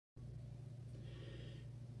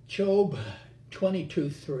Job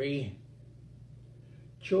 22:3.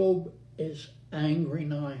 Job is angry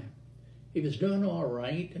now. He was doing all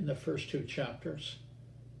right in the first two chapters.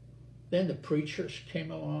 Then the preachers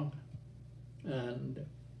came along and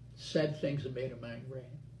said things that made him angry.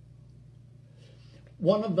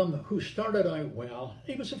 One of them, who started out well,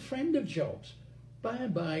 he was a friend of Job's. By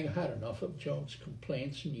and by, had enough of Job's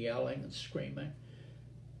complaints and yelling and screaming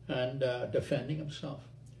and defending himself.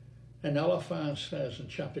 And Eliphaz says in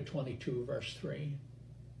chapter 22, verse 3,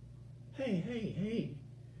 hey,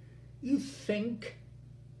 you think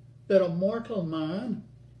that a mortal man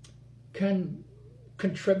can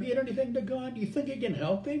contribute anything to God? You think he can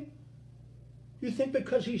help him? You think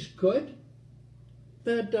because he's good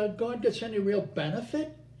that God gets any real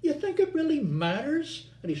benefit? You think it really matters?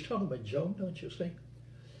 And he's talking about Job, don't you see?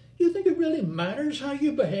 You think it really matters how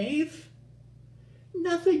you behave?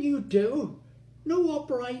 Nothing you do, no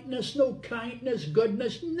uprightness, no kindness,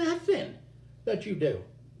 goodness, nothing that you do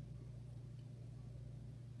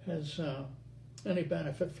has any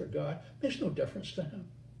benefit for God. Makes no difference to him.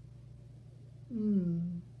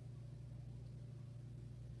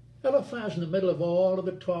 Eliphaz, in the middle of all of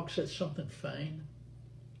the talk, said something fine.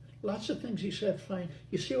 Lots of things he said fine.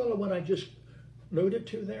 You see all of what I just alluded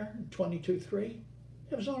to there in 22:3?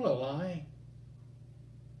 It was all a lie.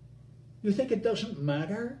 You think it doesn't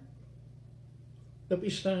matter that we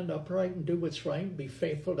stand upright and do what's right and be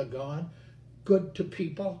faithful to God, good to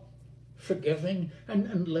people, forgiving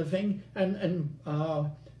and living and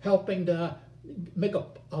helping to make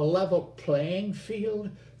a level playing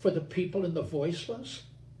field for the people and the voiceless?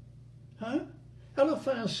 Huh?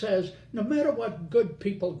 Eliphaz says, no matter what good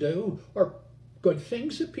people do or good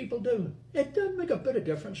things that people do, it doesn't make a bit of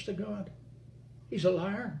difference to God. He's a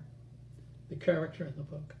liar, the character in the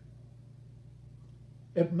book.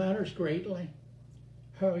 It matters greatly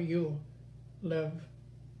how you live.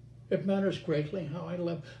 It matters greatly how I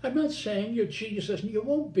live. I'm not saying you're Jesus and you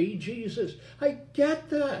won't be Jesus. I get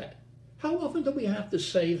that. How often do we have to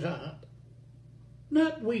say that?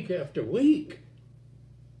 Not week after week.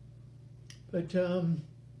 But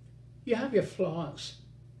you have your flaws.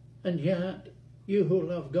 And yet, you who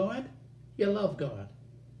love God, you love God.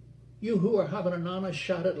 You who are having an honest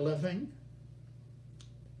shot at living,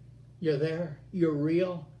 you're there. You're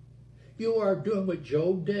real. You are doing what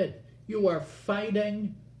Job did. You are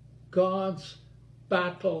fighting God's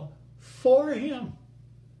battle for him.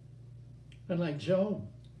 And like Job,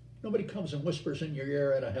 nobody comes and whispers in your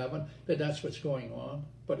ear out of heaven that that's what's going on.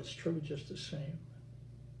 But it's true just the same.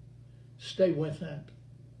 Stay with it.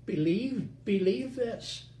 Believe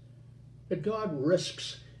this, that God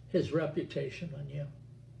risks his reputation on you.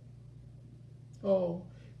 Oh,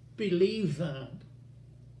 believe that.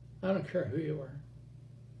 I don't care who you are.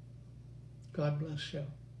 God bless you.